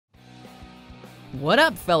What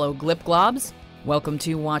up, fellow glip-globs? Welcome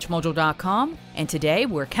to WatchMojo.com, and today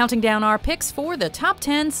we're counting down our picks for the top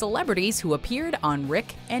 10 celebrities who appeared on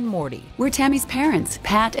Rick and Morty. We're Tammy's parents,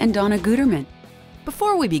 Pat and Donna Guterman.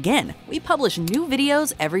 Before we begin, we publish new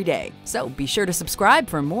videos every day, so be sure to subscribe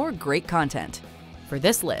for more great content. For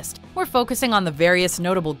this list, we're focusing on the various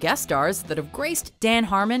notable guest stars that have graced Dan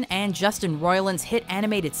Harmon and Justin Roiland's hit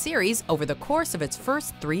animated series over the course of its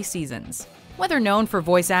first 3 seasons. Whether known for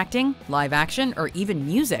voice acting, live action, or even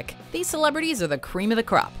music, these celebrities are the cream of the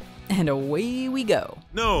crop. And away we go.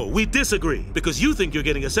 No, we disagree, because you think you're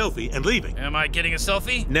getting a selfie and leaving. Am I getting a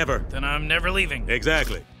selfie? Never. Then I'm never leaving.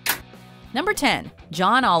 Exactly. Number 10,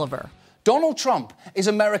 John Oliver. Donald Trump is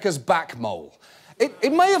America's back mole.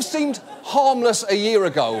 It may have seemed harmless a year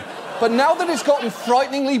ago, but now that it's gotten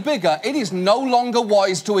frighteningly bigger, it is no longer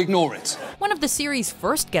wise to ignore it. One of the series'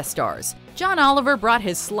 first guest stars, John Oliver brought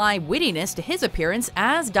his sly wittiness to his appearance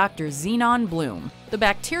as Dr. Xenon Bloom, the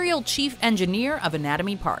bacterial chief engineer of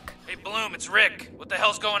Anatomy Park. Hey, Bloom, it's Rick. What the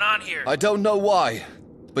hell's going on here? I don't know why,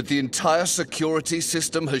 but the entire security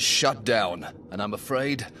system has shut down, and I'm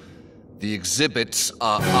afraid the exhibits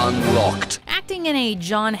are unlocked. Acting in a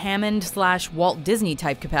John Hammond/Walt Disney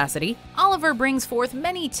type capacity, Oliver brings forth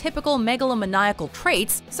many typical megalomaniacal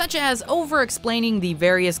traits, such as over-explaining the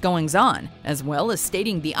various goings-on, as well as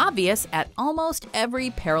stating the obvious at almost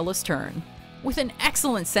every perilous turn. With an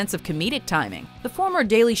excellent sense of comedic timing, the former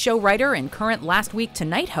Daily Show writer and current Last Week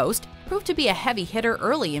Tonight host proved to be a heavy hitter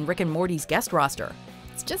early in Rick and Morty's guest roster.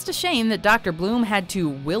 It's just a shame that Dr. Bloom had to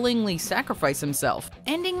willingly sacrifice himself,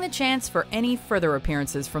 ending the chance for any further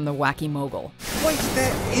appearances from the wacky mogul. Wait,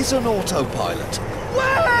 there is an autopilot.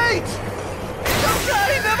 Wait!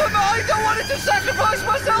 Okay, never mind! I wanted to sacrifice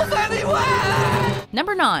myself anyway!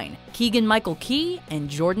 Number 9, Keegan-Michael Key and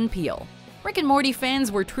Jordan Peele. Rick and Morty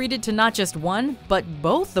fans were treated to not just one, but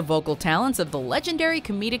both the vocal talents of the legendary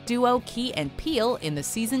comedic duo Key and Peele in the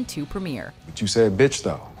Season 2 premiere. But you said bitch,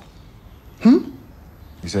 though.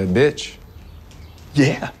 You said bitch.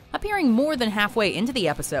 Yeah. Appearing more than halfway into the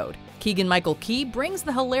episode, Keegan-Michael Key brings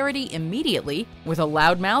the hilarity immediately with a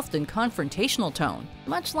loudmouthed and confrontational tone,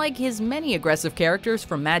 much like his many aggressive characters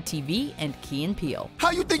from Mad TV and Key and Peele.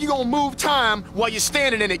 How you think you gonna move time while you're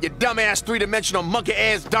standing in it, you dumbass three-dimensional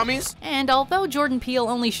monkey-ass dummies? And although Jordan Peele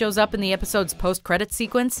only shows up in the episode's post-credits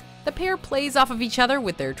sequence, the pair plays off of each other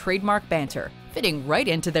with their trademark banter, fitting right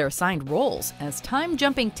into their assigned roles as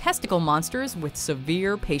time-jumping testicle monsters with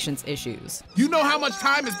severe patience issues. You know how much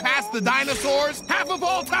time has passed the dinosaurs? Half of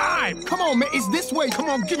all time! Come on, man, it's this way. Come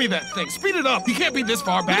on, give me that thing. Speed it up. You can't be this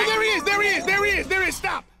far back. There he is.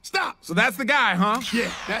 Stop. So that's the guy, huh? Yeah,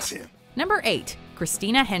 that's him. Number 8,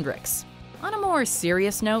 Christina Hendricks. On a more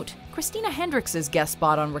serious note, Christina Hendricks' guest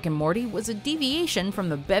spot on Rick and Morty was a deviation from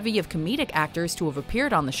the bevy of comedic actors to have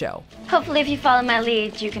appeared on the show. Hopefully, if you follow my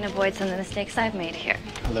lead, you can avoid some of the mistakes I've made here.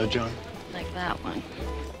 Hello, John. Like that one.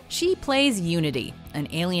 She plays Unity, an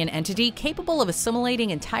alien entity capable of assimilating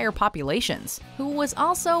entire populations, who was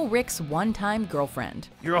also Rick's one-time girlfriend.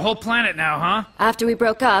 You're a whole planet now, huh? After we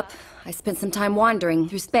broke up, I spent some time wandering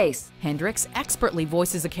through space. Hendricks expertly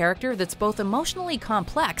voices a character that's both emotionally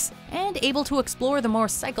complex and able to explore the more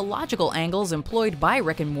psychological angles employed by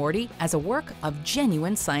Rick and Morty as a work of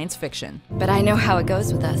genuine science fiction. But I know how it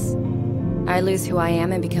goes with us. I lose who I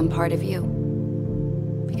am and become part of you.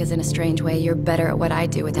 Because in a strange way, you're better at what I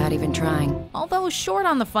do without even trying. Although short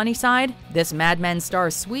on the funny side, this Mad Men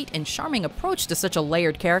star's sweet and charming approach to such a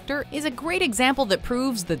layered character is a great example that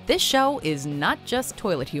proves that this show is not just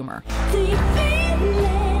toilet humor.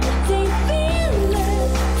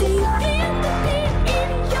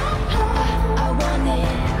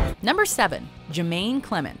 Number 7, Jemaine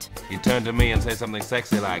Clement. You turn to me and say something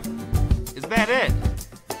sexy like, "Is that it?"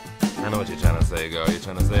 I know what you're trying to say, girl. You're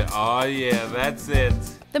trying to say, "Oh yeah, that's it."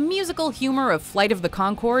 The musical humor of Flight of the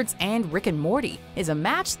Conchords and Rick and Morty is a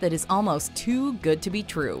match that is almost too good to be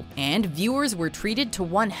true. And viewers were treated to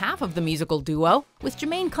one half of the musical duo, with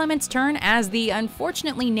Jemaine Clement's turn as the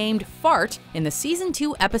unfortunately named Fart in the Season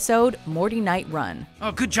 2 episode Morty Night Run.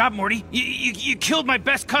 Oh, good job, Morty. You killed my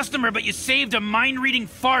best customer, but you saved a mind-reading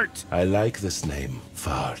fart. I like this name,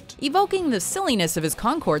 Fart. Evoking the silliness of his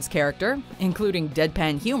Conchords character, including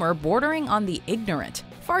deadpan humor bordering on the ignorant.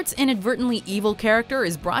 Fart's inadvertently evil character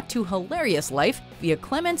is brought to hilarious life via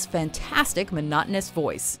Clement's fantastic monotonous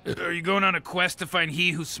voice. Are you going on a quest to find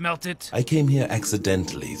he who smelt it? I came here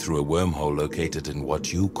accidentally through a wormhole located in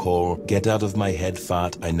what you call "get out of my head,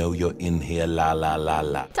 Fart, I know you're in here, la la la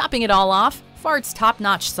la." Topping it all off, Fart's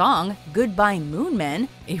top-notch song, Goodbye Moon Men,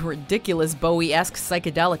 a ridiculous Bowie-esque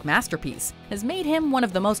psychedelic masterpiece, has made him one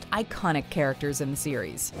of the most iconic characters in the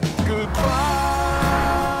series. Goodbye.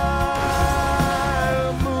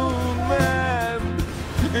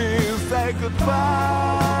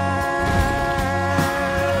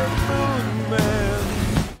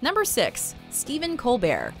 Number 6. Stephen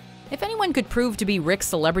Colbert. If anyone could prove to be Rick's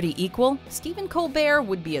celebrity equal, Stephen Colbert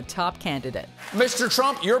would be a top candidate. Mr.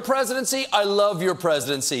 Trump, your presidency, I love your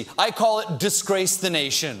presidency. I call it disgrace the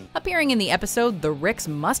nation. Appearing in the episode The Ricks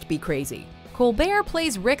Must Be Crazy, Colbert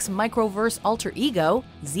plays Rick's microverse alter ego,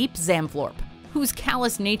 Zeep Zamflorp, whose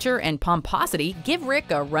callous nature and pomposity give Rick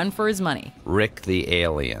a run for his money. Rick the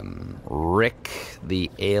Alien. Rick the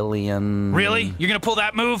Alien. Really? You're gonna pull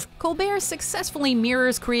that move? Colbert successfully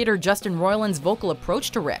mirrors creator Justin Roiland's vocal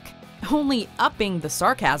approach to Rick, only upping the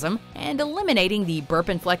sarcasm and eliminating the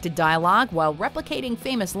burp-inflected dialogue while replicating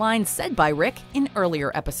famous lines said by Rick in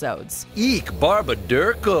earlier episodes. Eek,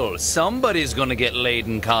 Barbadurkle. Somebody's gonna get laid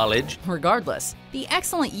in college. Regardless, the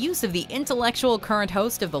excellent use of the intellectual current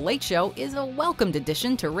host of The Late Show is a welcomed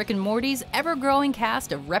addition to Rick and Morty's ever-growing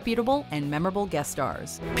cast of reputable and memorable guest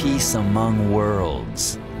stars. Peace among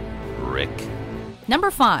worlds. Rick. Number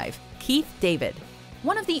 5. Keith David.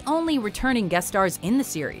 One of the only returning guest stars in the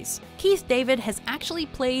series, Keith David has actually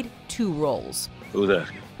played 2 roles. Who's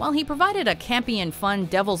asking? While he provided a campy and fun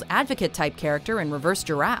devil's advocate type character in Reverse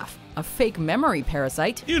Giraffe, a fake memory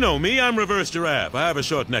parasite. You know me, I'm Reverse Giraffe. I have a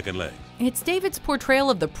short neck and leg. It's David's portrayal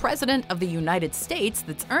of the President of the United States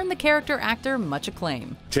that's earned the character actor much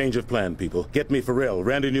acclaim. Change of plan, people. Get me Pharrell,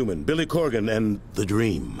 Randy Newman, Billy Corgan, and The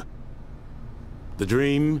Dream. The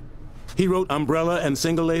Dream? He wrote Umbrella and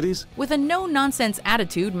Single Ladies? With a no-nonsense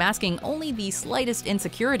attitude masking only the slightest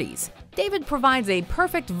insecurities, David provides a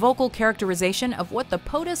perfect vocal characterization of what the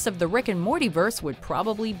POTUS of the Rick and Mortyverse would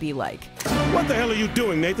probably be like. What the hell are you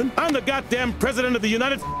doing, Nathan? I'm the goddamn President of the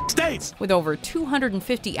United States! With over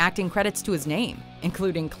 250 acting credits to his name,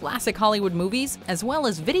 including classic Hollywood movies, as well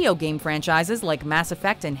as video game franchises like Mass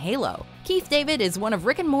Effect and Halo, Keith David is one of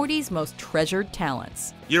Rick and Morty's most treasured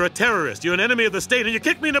talents. You're a terrorist, you're an enemy of the state, and you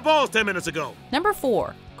kicked me in the balls 10 minutes ago! Number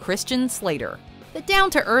 4. Christian Slater. The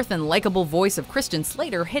down-to-earth and likable voice of Christian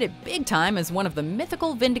Slater hit it big time as one of the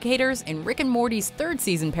mythical vindicators in Rick and Morty's 3rd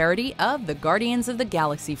season parody of the Guardians of the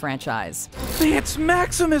Galaxy franchise. Vance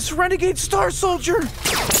Maximus, Renegade Star Soldier!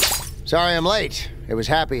 Sorry I'm late. It was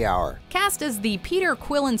happy hour. Cast as the Peter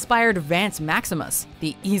Quill-inspired Vance Maximus,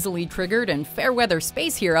 the easily triggered and fair-weather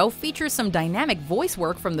space hero features some dynamic voice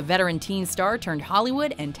work from the veteran teen star turned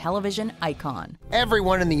Hollywood and television icon.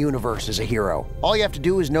 Everyone in the universe is a hero. All you have to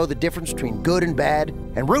do is know the difference between good and bad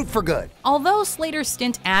and root for good. Although Slater's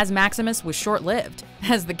stint as Maximus was short-lived,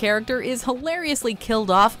 as the character is hilariously killed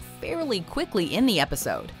off fairly quickly in the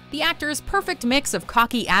episode. The actor's perfect mix of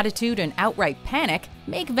cocky attitude and outright panic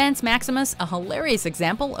make Vance Maximus a hilarious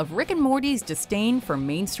example of Rick and Morty's disdain for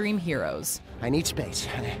mainstream heroes. I need space.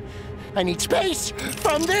 I need space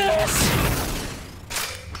from this!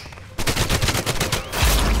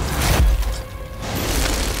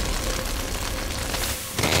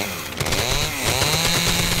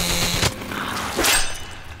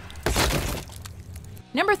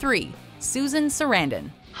 Number 3. Susan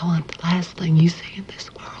Sarandon. I want the last thing you see in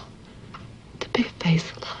this world to be a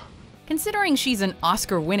face of love. Considering she's an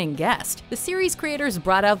Oscar-winning guest, the series creators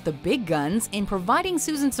brought out the big guns in providing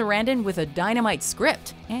Susan Sarandon with a dynamite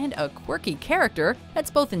script and a quirky character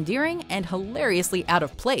that's both endearing and hilariously out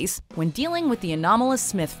of place when dealing with the anomalous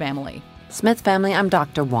Smith family. Smith family, I'm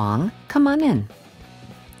Dr. Wong. Come on in.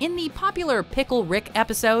 In the popular Pickle Rick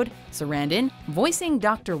episode, Sarandon, voicing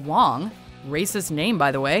Dr. Wong, racist name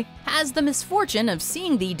by the way, has the misfortune of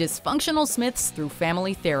seeing the dysfunctional Smiths through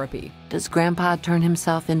family therapy. Does Grandpa turn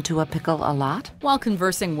himself into a pickle a lot? While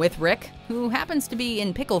conversing with Rick, who happens to be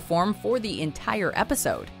in pickle form for the entire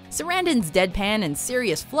episode. Sarandon's deadpan and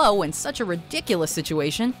serious flow in such a ridiculous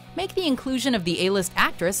situation make the inclusion of the A-list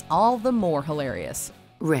actress all the more hilarious.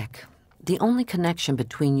 Rick, the only connection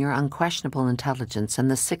between your unquestionable intelligence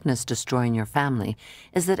and the sickness destroying your family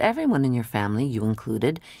is that everyone in your family, you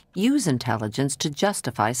included, use intelligence to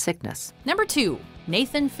justify sickness. Number 2.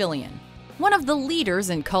 Nathan Fillion. One of the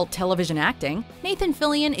leaders in cult television acting, Nathan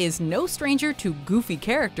Fillion is no stranger to goofy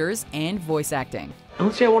characters and voice acting. Now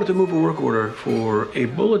let's say I wanted to move a work order for a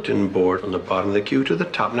bulletin board from the bottom of the queue to the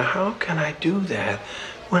top. Now how can I do that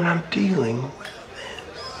when I'm dealing with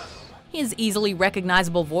His easily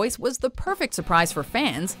recognizable voice was the perfect surprise for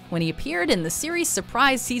fans when he appeared in the series'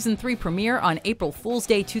 surprise Season 3 premiere on April Fool's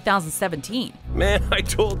Day 2017. Man, I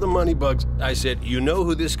told the money bugs. I said, you know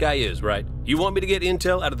who this guy is, right? You want me to get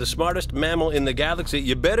intel out of the smartest mammal in the galaxy,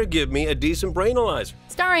 you better give me a decent brain analyzer.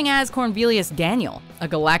 Starring as Cornelius Daniel, a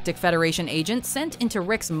Galactic Federation agent sent into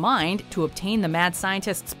Rick's mind to obtain the mad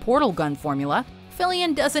scientist's portal gun formula,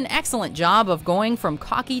 Fillion does an excellent job of going from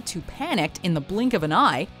cocky to panicked in the blink of an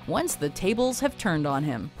eye once the tables have turned on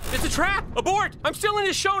him. It's a trap! Abort! I'm still in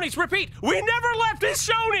his Shoney's. Repeat, we never left his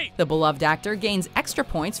Shoney! The beloved actor gains extra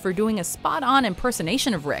points for doing a spot-on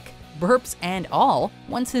impersonation of Rick, burps and all,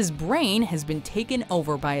 once his brain has been taken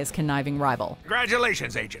over by his conniving rival.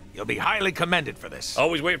 Congratulations, Agent. You'll be highly commended for this.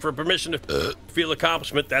 Always wait for permission to feel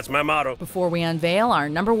accomplishment. That's my motto. Before we unveil our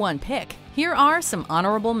 #1 pick, here are some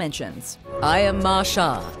honorable mentions. I am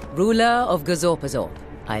Marsha, ruler of Gazorpazorp.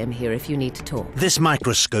 I am here if you need to talk. This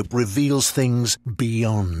microscope reveals things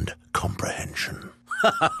beyond comprehension.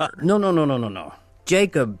 No.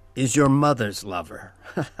 Jacob is your mother's lover.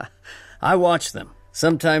 I watch them.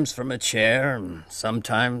 Sometimes from a chair, and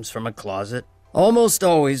sometimes from a closet. Almost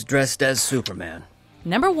always dressed as Superman.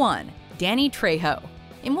 #1, Danny Trejo.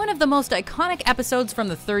 In one of the most iconic episodes from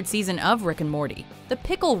the 3rd season of Rick and Morty, the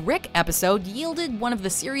Pickle Rick episode yielded one of the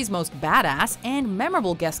series' most badass and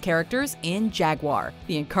memorable guest characters in Jaguar,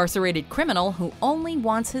 the incarcerated criminal who only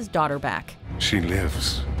wants his daughter back. She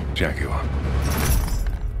lives, Jaguar.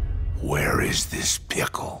 Where is this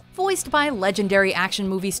pickle? Voiced by legendary action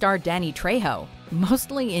movie star Danny Trejo.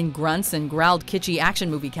 Mostly in grunts and growled kitschy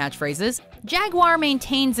action movie catchphrases, Jaguar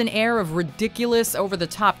maintains an air of ridiculous,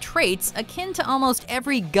 over-the-top traits akin to almost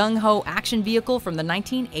every gung-ho action vehicle from the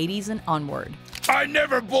 1980s and onward. I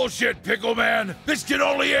never bullshit, Pickle Man. This can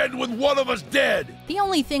only end with one of us dead. The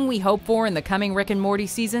only thing we hope for in the coming Rick and Morty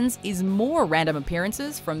seasons is more random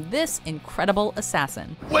appearances from this incredible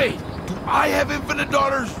assassin. Wait, do I have infinite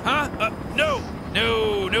daughters? Huh? No.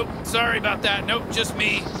 Sorry about that. Nope, just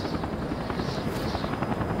me.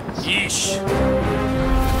 Yeesh.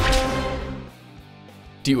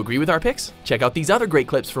 Do you agree with our picks? Check out these other great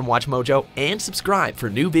clips from WatchMojo and subscribe for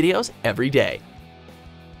new videos every day.